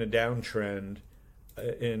seen a downtrend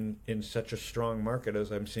in such a strong market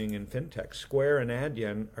as I'm seeing in fintech. Square and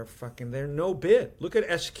Adyen are they're no bid. Look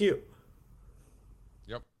at SQ.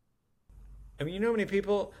 I mean, you know how many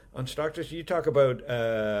people on stock just, you talk about,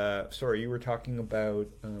 you were talking about,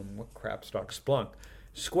 what crap stock? Splunk.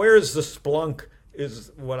 Square's the Splunk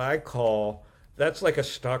is what I call, that's like a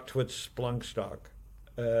stock to its Splunk stock.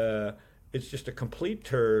 It's just a complete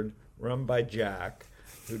turd run by Jack,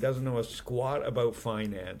 who doesn't know a squat about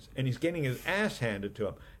finance, and he's getting his ass handed to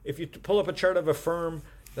him. If you pull up a chart of a firm,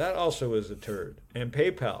 that also is a turd. And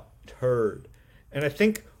PayPal, turd. And I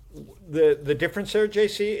think the difference there,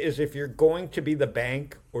 JC, is if you're going to be the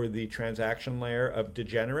bank or the transaction layer of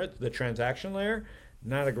degenerates, the transaction layer,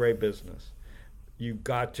 not a great business. You've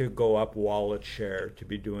got to go up wallet share to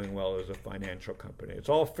be doing well as a financial company. It's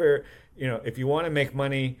all fair. If you want to make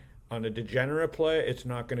money on a degenerate play, it's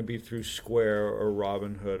not going to be through Square or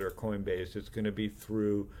Robinhood or Coinbase. It's going to be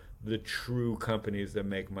through the true companies that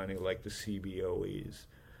make money, like the CBOEs.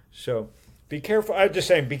 So be careful. I'm just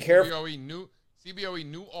saying, be careful. CBOE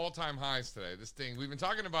new all-time highs today. This thing, we've been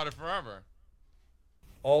talking about it forever.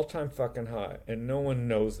 All-time fucking high. And no one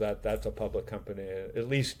knows that that's a public company, at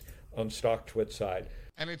least on StockTwit's side.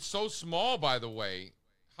 And it's so small, by the way.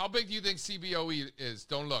 How big do you think CBOE is?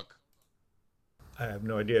 Don't look. I have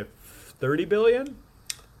no idea. 30 billion?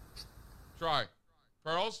 Try.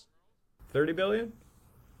 Pearls? 30 billion?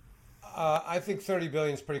 I think 30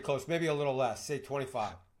 billion is pretty close. Maybe a little less. Say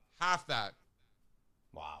 25. Half that.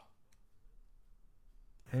 Wow.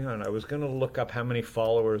 Hang on. I was going to look up how many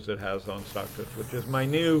followers it has on StockTwit, which is my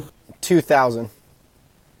new... 2,000.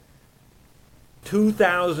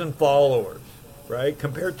 2,000 followers, right?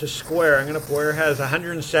 Compared to Square. Square has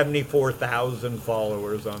 174,000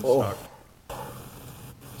 followers on Stock.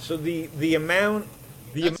 So the amount...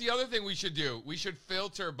 That's the other thing we should do. We should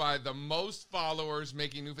filter by the most followers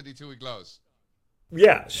making new 52-week lows.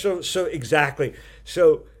 Yeah, so exactly.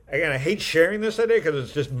 So, again, I hate sharing this idea because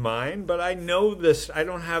it's just mine, but I know this. I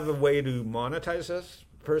don't have a way to monetize this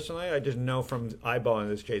personally. I just know from eyeballing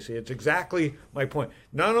this, JC. It's exactly my point.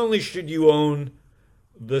 Not only should you own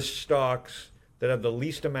the stocks that have the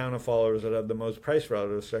least amount of followers, that have the most price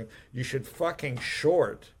relative strength, you should fucking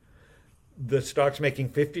short the stocks making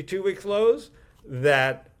 52-week lows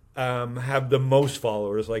that have the most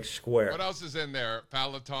followers, like Square. What else is in there?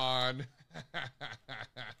 Peloton.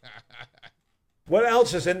 What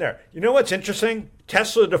else is in there? You know what's interesting?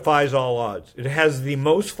 Tesla defies all odds. It has the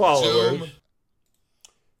most followers. Zoom.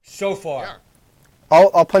 So far. Yeah.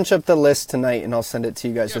 I'll punch up the list tonight and I'll send it to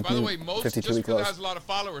you guys. Yeah, with by the new way, most 52 just week because it lows. has a lot of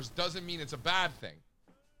followers doesn't mean it's a bad thing.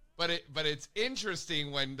 But it's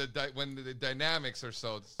interesting when the dynamics are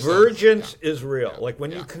so Divergence is real. Yeah. Like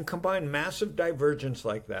when you can combine massive divergence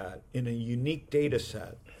like that in a unique data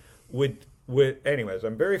set with anyways,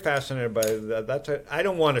 I'm very fascinated by that. I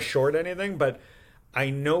don't want to short anything, but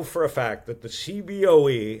I know for a fact that the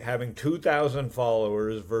CBOE having 2,000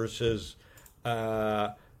 followers versus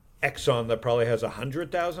Exxon that probably has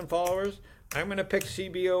 100,000 followers, I'm going to pick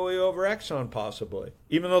CBOE over Exxon possibly,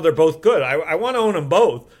 even though they're both good. I want to own them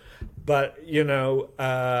both. But, and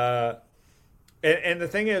the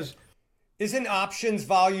thing is... Isn't options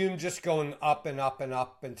volume just going up and up and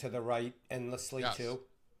up and to the right endlessly too?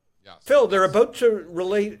 Yes. Phil, they're about to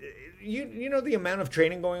relate... You know the amount of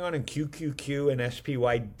trading going on in QQQ and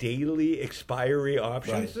SPY daily expiry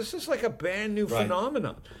options? Right. This is like a brand new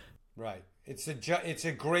phenomenon. Right. It's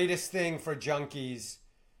a greatest thing for junkies.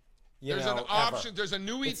 There's an option. There's a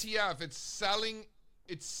new ETF. It's selling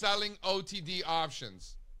OTD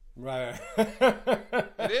options. Right.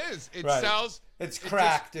 It is. It Right. sells. It's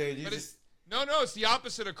crack, dude. No, it's the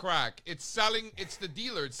opposite of crack. It's selling. It's the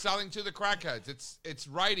dealer. It's selling to the crackheads. It's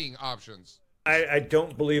writing options. I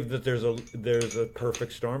don't believe that there's a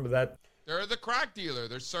perfect storm, but that They're the crack dealer.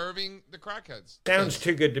 They're serving the crackheads. sounds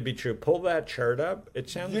too good to be true. Pull that chart up. It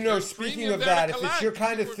sounds... Speaking premium of there to that, if it's collect. your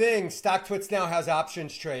kind of thing, StockTwits now has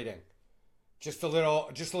options trading. Just a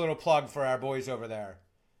little plug for our boys over there.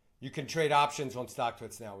 You can trade options on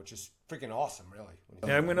StockTwits now, which is freaking awesome, really.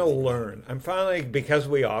 Yeah, I'm going to learn. I'm finally, because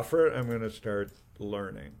we offer it, I'm going to start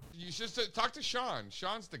learning. You should talk to Sean.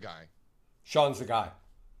 Sean's the guy. Sean's the guy.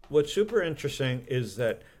 What's super interesting is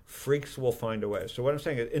that freaks will find a way. So what I'm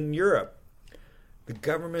saying is, in Europe, the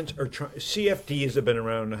governments are trying... CFDs have been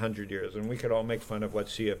around 100 years, and we could all make fun of what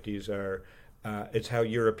CFDs are. It's how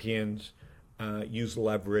Europeans use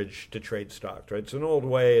leverage to trade stocks, right? It's an old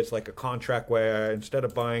way. It's like a contract way. Instead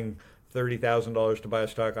of buying $30,000 to buy a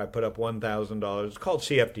stock, I put up $1,000. It's called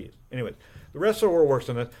CFDs. Anyways, the rest of the world works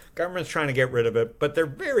on this. Government's trying to get rid of it, but they're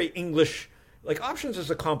very English. Like, options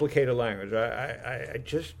is a complicated language. I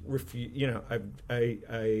just refuse.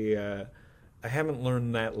 I haven't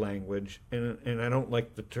learned that language, and I don't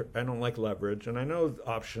like I don't like leverage. And I know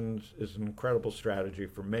options is an incredible strategy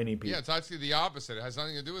for many people. Yeah, it's actually the opposite. It has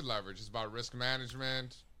nothing to do with leverage. It's about risk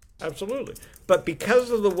management. Absolutely. But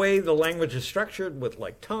because of the way the language is structured with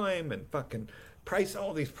like time and fucking price,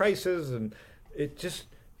 all these prices, and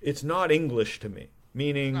it's not English to me.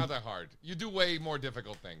 Meaning, Not that hard. You do way more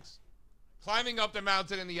difficult things. Climbing up the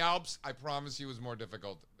mountain in the Alps, I promise you, is more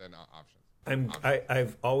difficult than options.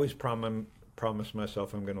 I've always promised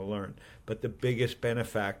myself I'm going to learn. But the biggest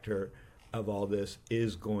benefactor of all this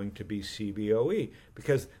is going to be CBOE,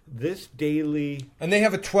 because this daily... And they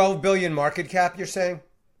have a 12 billion market cap, you're saying?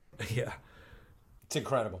 Yeah. It's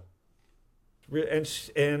incredible.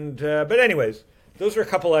 But anyways, those are a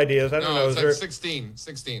couple ideas. I don't know. It's like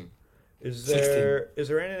 16. Is there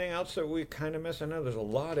anything else that we kind of miss? I know there's a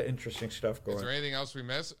lot of interesting stuff going. Is there anything else we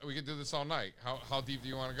miss? We could do this all night. How deep do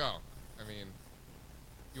you want to go? I mean,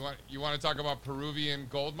 you want to talk about Peruvian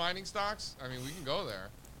gold mining stocks? I mean, we can go there.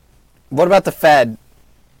 What about the Fed?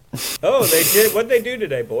 Oh, they did. What'd they do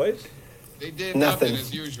today, boys? They did Nothing. nothing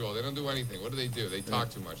as usual. They don't do anything. What do? They talk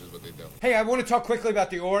too much is what they do. Hey, I want to talk quickly about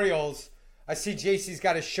the Orioles. I see JC's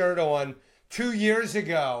got his shirt on. 2 years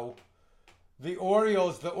ago, the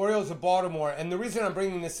Orioles of Baltimore, and the reason I'm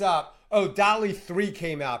bringing this up, DALL-E 3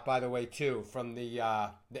 came out, by the way, too, from the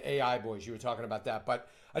AI boys. You were talking about that. But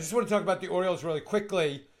I just want to talk about the Orioles really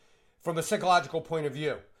quickly from a psychological point of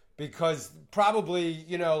view, because probably,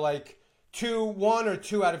 like 1 or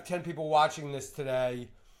 2 out of 10 people watching this today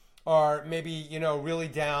are maybe, really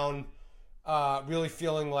down, really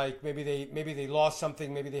feeling like maybe they lost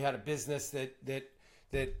something, maybe they had a business that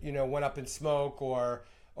went up in smoke, or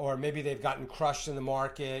maybe they've gotten crushed in the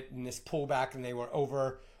market in this pullback and they were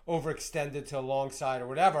overextended to a long side or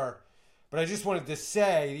whatever. But I just wanted to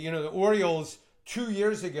say, the Orioles 2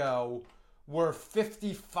 years ago were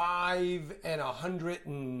 55 and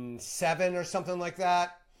 107 or something like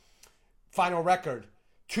that. Final record.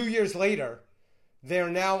 2 years later, they're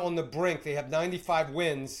now on the brink. They have 95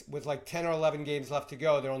 wins with like 10 or 11 games left to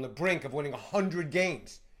go. They're on the brink of winning 100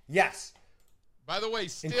 games. Yes. By the way,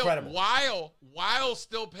 still Incredible. while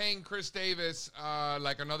still paying Chris Davis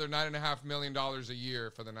like another $9.5 million a year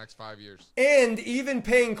for the next 5 years. And even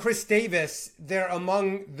paying Chris Davis, they're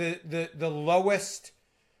among the lowest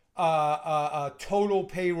total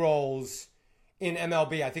payrolls in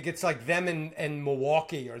MLB. I think it's like them in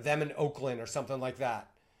Milwaukee or them in Oakland or something like that.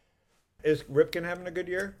 Is Ripken having a good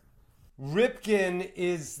year? Ripken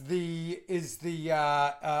is the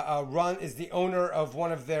owner of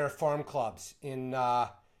one of their farm clubs in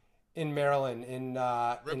Maryland in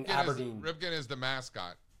Aberdeen. Ripken is the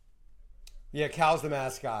mascot. Yeah, Cal's the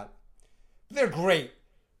mascot. They're great.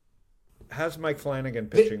 How's Mike Flanagan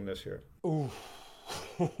pitching this year? Ooh,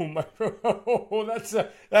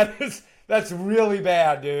 that's really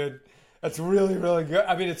bad, dude. That's really, really good.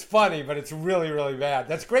 I mean, it's funny, but it's really, really bad.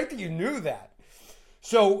 That's great that you knew that.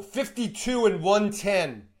 So 52 and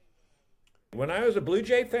 110. When I was a Blue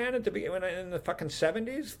Jay fan in the fucking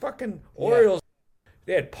 70s, fucking Orioles,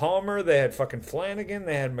 they had Palmer, they had fucking Flanagan,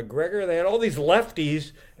 they had McGregor, they had all these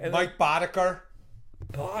lefties. And Mike Boddicker.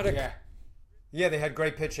 Boddicker. Yeah, they had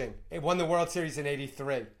great pitching. It won the World Series in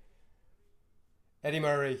 '83. Eddie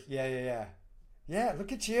Murray. Yeah. Yeah,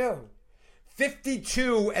 look at you.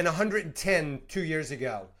 52 and 110 2 years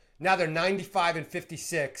ago. Now they're 95 and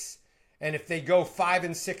 56. And if they go 5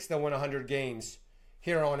 and 6, they'll win 100 games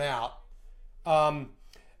here on out. And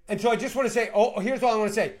so I just want to say, here's all I want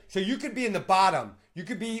to say. So you could be in the bottom. You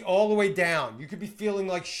could be all the way down. You could be feeling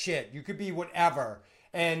like shit. You could be whatever.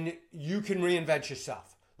 And you can reinvent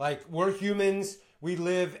yourself. Like, we're humans. We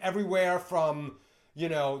live everywhere from,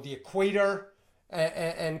 the equator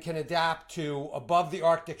and can adapt to above the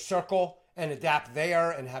Arctic Circle and adapt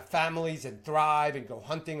there and have families and thrive and go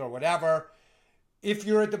hunting or whatever. If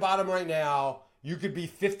you're at the bottom right now, you could be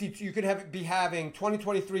 50. You could be having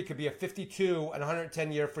 2023 could be a 52 and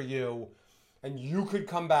 110 year for you, and you could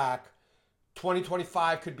come back.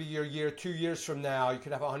 2025 could be your year. 2 years from now, you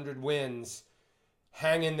could have 100 wins.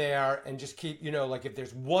 Hang in there and just keep. Like if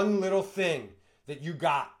there's one little thing that you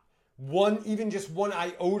got, even just one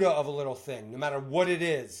iota of a little thing, no matter what it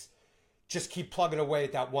is, just keep plugging away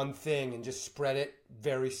at that one thing and just spread it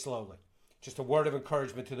very slowly. Just a word of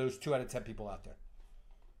encouragement to those 2 out of 10 people out there.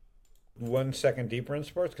 1 second deeper in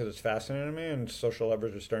sports, because it's fascinating to me, and social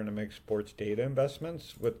leverage is starting to make sports data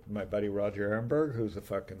investments with my buddy Roger Ehrenberg, who's a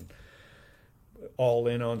fucking all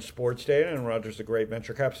in on sports data, and Roger's a great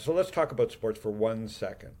venture capitalist. So let's talk about sports for 1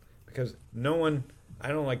 second, because I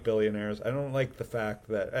don't like billionaires. I don't like the fact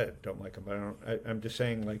that, I don't like them, but I'm just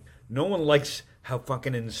saying, like, no one likes how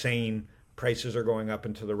fucking insane prices are going up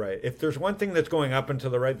and to the right. If there's one thing that's going up and to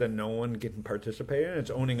the right that no one can participate in, it's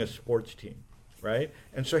owning a sports team, right?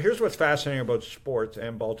 And so here's what's fascinating about sports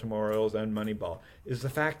and Baltimore Orioles and Moneyball is the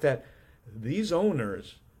fact that these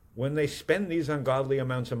owners, when they spend these ungodly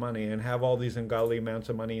amounts of money and have all these ungodly amounts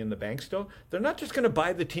of money in the bank still, they're not just going to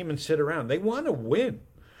buy the team and sit around. They want to win.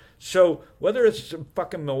 So whether it's the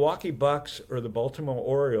fucking Milwaukee Bucks or the Baltimore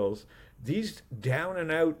Orioles, these down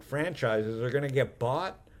and out franchises are going to get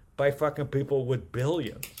bought by fucking people with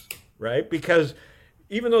billions, right? Because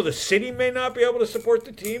even though the city may not be able to support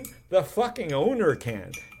the team, the fucking owner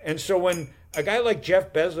can. And so when a guy like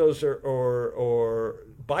Jeff Bezos or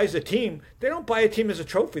buys a team, they don't buy a team as a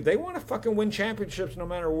trophy. They want to fucking win championships no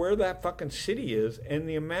matter where that fucking city is. And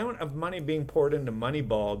the amount of money being poured into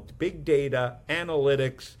Moneyball, big data,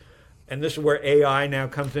 analytics, and this is where AI now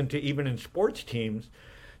comes into even in sports teams.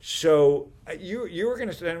 So you were going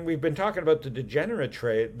to say, and we've been talking about the degenerate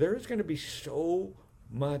trade, there's going to be so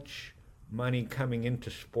much money coming into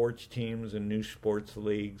sports teams and new sports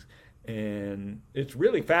leagues. And it's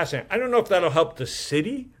really fascinating. I don't know if that'll help the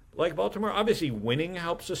city like Baltimore. Obviously, winning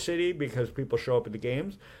helps the city because people show up at the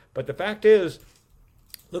games. But the fact is,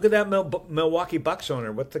 look at that Milwaukee Bucks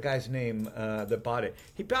owner. What's the guy's name that bought it?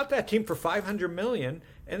 He bought that team for $500 million,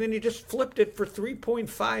 and then he just flipped it for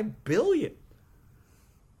 $3.5 billion.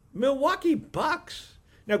 Milwaukee Bucks.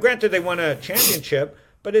 Now, granted, they won a championship,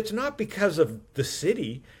 but it's not because of the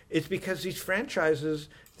city. It's because these franchises,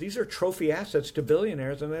 these are trophy assets to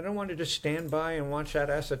billionaires, and they don't want to just stand by and watch that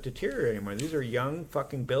asset deteriorate anymore. These are young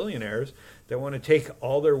fucking billionaires that want to take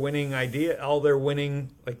all their winning,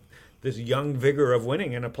 like this young vigor of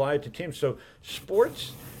winning, and apply it to teams. So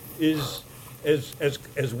sports is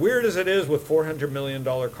as weird as it is with $400 million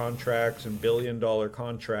contracts and $1 billion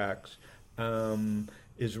contracts.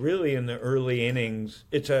 Is really in the early innings.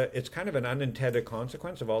 It's kind of an unintended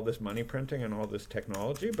consequence of all this money printing and all this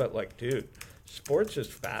technology. But like, dude, sports is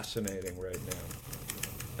fascinating right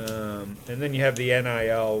now. And then you have the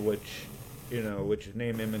NIL, which is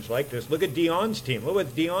name, image, likeness. Look at Dion's team. Look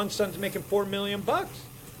what Dion's son's making $4 million. I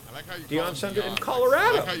like how you Dion's son's in Dion.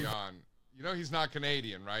 Colorado. I like how you know he's not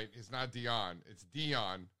Canadian, right? It's not Dion. It's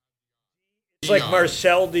Dion. It's like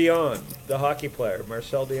Marcel Dion, the hockey player.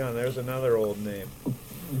 Marcel Dion. There's another old name.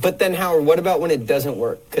 But then, Howard, what about when it doesn't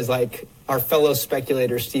work? Because, like, our fellow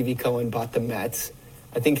speculator, Stevie Cohen, bought the Mets.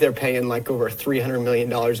 I think they're paying, like, over $300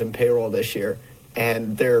 million in payroll this year,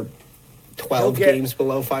 and they're 12 games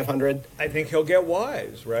below 500. I think he'll get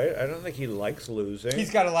wise, right? I don't think he likes losing.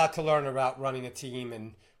 He's got a lot to learn about running a team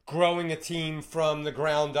and growing a team from the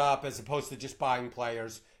ground up as opposed to just buying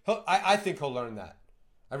players. I think he'll learn that.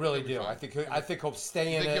 I really do. I think he'll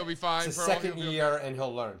stay in it. He'll be fine. It's the second year, and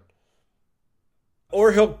he'll learn.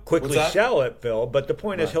 Or he'll quickly sell it, Phil. But the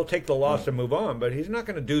point is, he'll take the loss Right. and move on. But he's not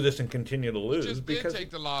going to do this and continue to lose. He just because did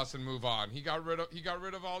take the loss and move on. He got rid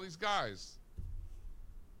of all these guys.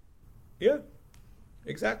 Yeah,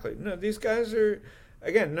 exactly. No, these guys are,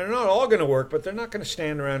 again, they're not all going to work, but they're not going to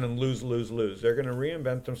stand around and lose. They're going to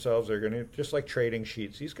reinvent themselves. They're going to, just like trading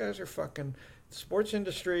sheets. These guys are fucking, sports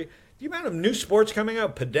industry, the amount of new sports coming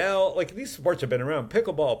out, padel, like these sports have been around,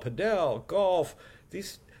 pickleball, padel, golf,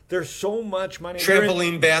 there's so much money.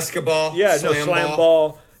 Trampoline, basketball, slam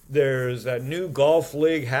ball. There's a new golf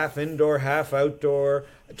league, half indoor, half outdoor.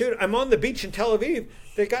 Dude, I'm on the beach in Tel Aviv.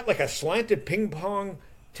 They got like a slanted ping pong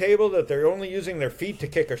table that they're only using their feet to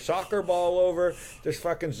kick a soccer ball over. There's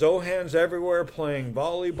fucking Zohans everywhere playing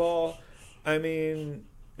volleyball. I mean,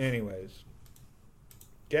 anyways,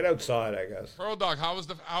 get outside, I guess. Pearl Dog, how's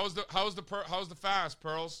the fast,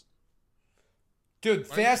 Pearls? Dude,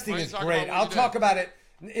 fasting is great. I'll talk about it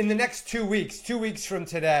in the next 2 weeks. 2 weeks from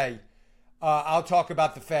today, I'll talk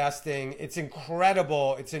about the fasting. It's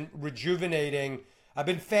incredible. It's rejuvenating. I've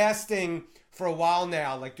been fasting for a while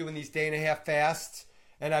now, like doing these day-and-a-half fasts,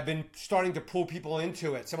 and I've been starting to pull people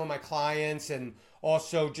into it. Some of my clients and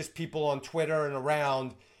also just people on Twitter and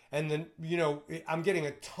around. And then, I'm getting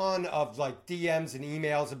a ton of like DMs and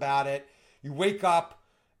emails about it. You wake up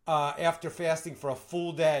after fasting for a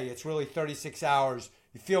full day. It's really 36 hours.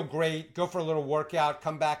 You feel great. Go for a little workout.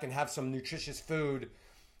 Come back and have some nutritious food.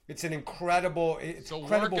 It's incredible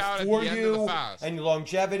for you and your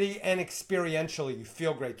longevity and experientially. You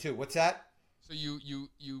feel great too. What's that? So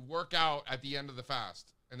you work out at the end of the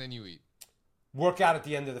fast and then you eat. Workout at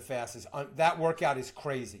the end of the fast that workout is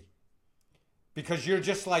crazy. Because you're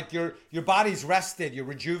just like your body's rested, you're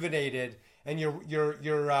rejuvenated, and you're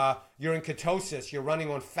in ketosis. You're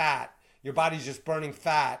running on fat. Your body's just burning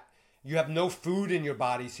fat. You have no food in your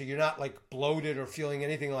body, so you're not like bloated or feeling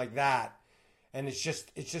anything like that. And it's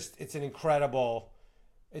an incredible.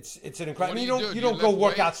 It's an incredible. You don't go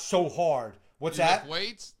work out so hard. What's that?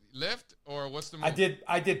 Lift or what's the move?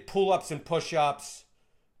 I did pull-ups and push-ups,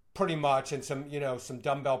 pretty much, and some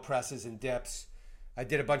dumbbell presses and dips. I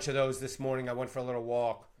did a bunch of those this morning. I went for a little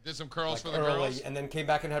walk. Did some curls for the early, girls, and then came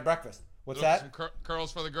back and had breakfast. What's that? Some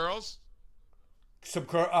curls for the girls. Some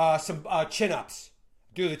chin ups.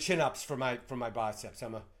 Do the chin ups for my biceps.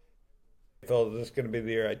 I'm a Phil, this is going to be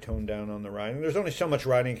the year I tone down on the riding. There's only so much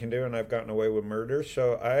riding you can do, and I've gotten away with murder.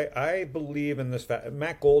 So I believe in this.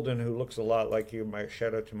 Matt Golden, who looks a lot like you, my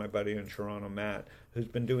shout out to my buddy in Toronto, Matt, who's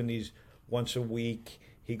been doing these once a week.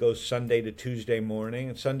 He goes Sunday to Tuesday morning,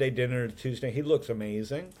 and Sunday dinner to Tuesday. He looks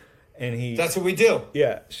amazing. And that's what we do.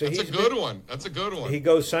 Yeah. So That's a good one. That's a good one. He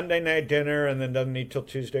goes Sunday night dinner and then doesn't eat till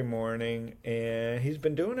Tuesday morning. And he's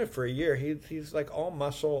been doing it for a year. He's like all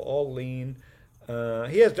muscle, all lean.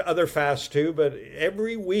 He has other fasts too, but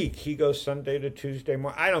every week he goes Sunday to Tuesday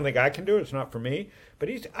morning. I don't think I can do it. It's not for me. But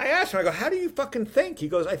I asked him, I go, how do you fucking think? He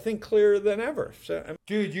goes, I think clearer than ever. So,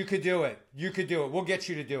 dude, you could do it. You could do it. We'll get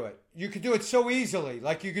you to do it. You could do it so easily.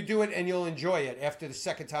 Like you could do it and you'll enjoy it after the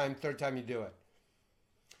second time, third time you do it.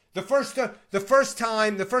 The first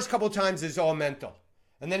couple of times is all mental.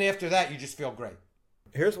 And then after that, you just feel great.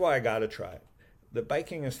 Here's why I got to try it. The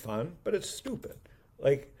biking is fun, but it's stupid.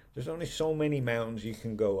 Like, there's only so many mountains you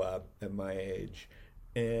can go up at my age.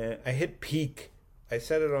 And I hit peak. I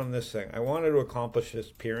said it on this thing. I wanted to accomplish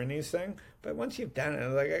this Pyrenees thing, but once you've done it,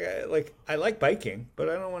 I like biking, but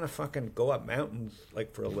I don't want to fucking go up mountains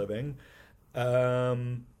like for a living.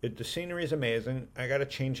 The scenery is amazing. I got to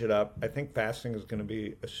change it up. I think fasting is going to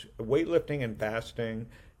be weightlifting and fasting,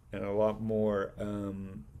 and a lot more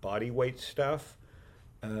body weight stuff.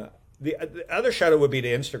 The other shout out would be to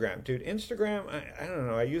Instagram, dude. Instagram, I don't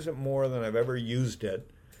know. I use it more than I've ever used it.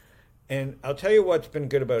 And I'll tell you what's been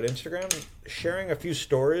good about Instagram: sharing a few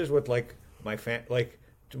stories with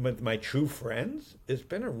with my true friends. It's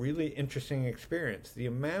been a really interesting experience. The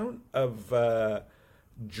amount of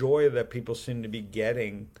joy that people seem to be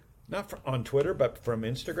getting, not on Twitter, but from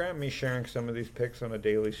Instagram, me sharing some of these pics on a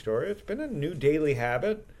daily story. It's been a new daily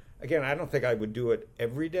habit. Again, I don't think I would do it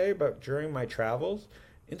every day, but during my travels,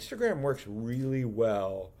 Instagram works really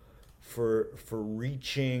well for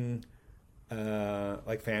reaching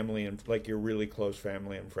like family and like your really close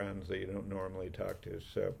family and friends that you don't normally talk to.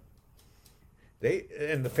 So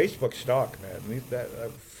and the Facebook stock, man,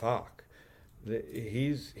 fuck.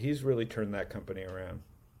 He's really turned that company around.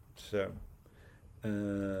 So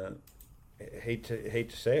hate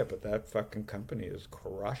to say it, but that fucking company is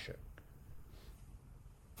crushing.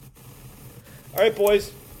 All right,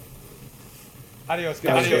 boys. Adios,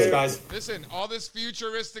 guys. Listen, all this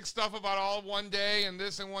futuristic stuff about all one day and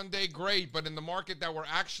this and one day, great. But in the market that we're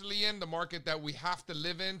actually in, the market that we have to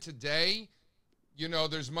live in today, you know,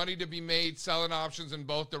 there's money to be made selling options in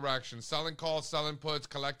both directions. Selling calls, selling puts,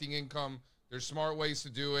 collecting income. There's smart ways to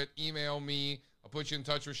do it. Email me. I'll put you in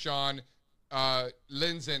touch with Sean.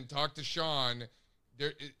 Lindsay, talk to Sean.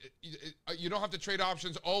 You don't have to trade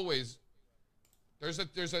options always.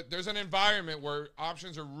 There's an environment where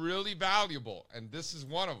options are really valuable, and this is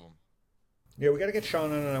one of them. Yeah, we got to get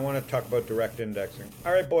Sean on, and I want to talk about direct indexing.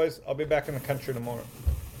 All right, boys, I'll be back in the country tomorrow.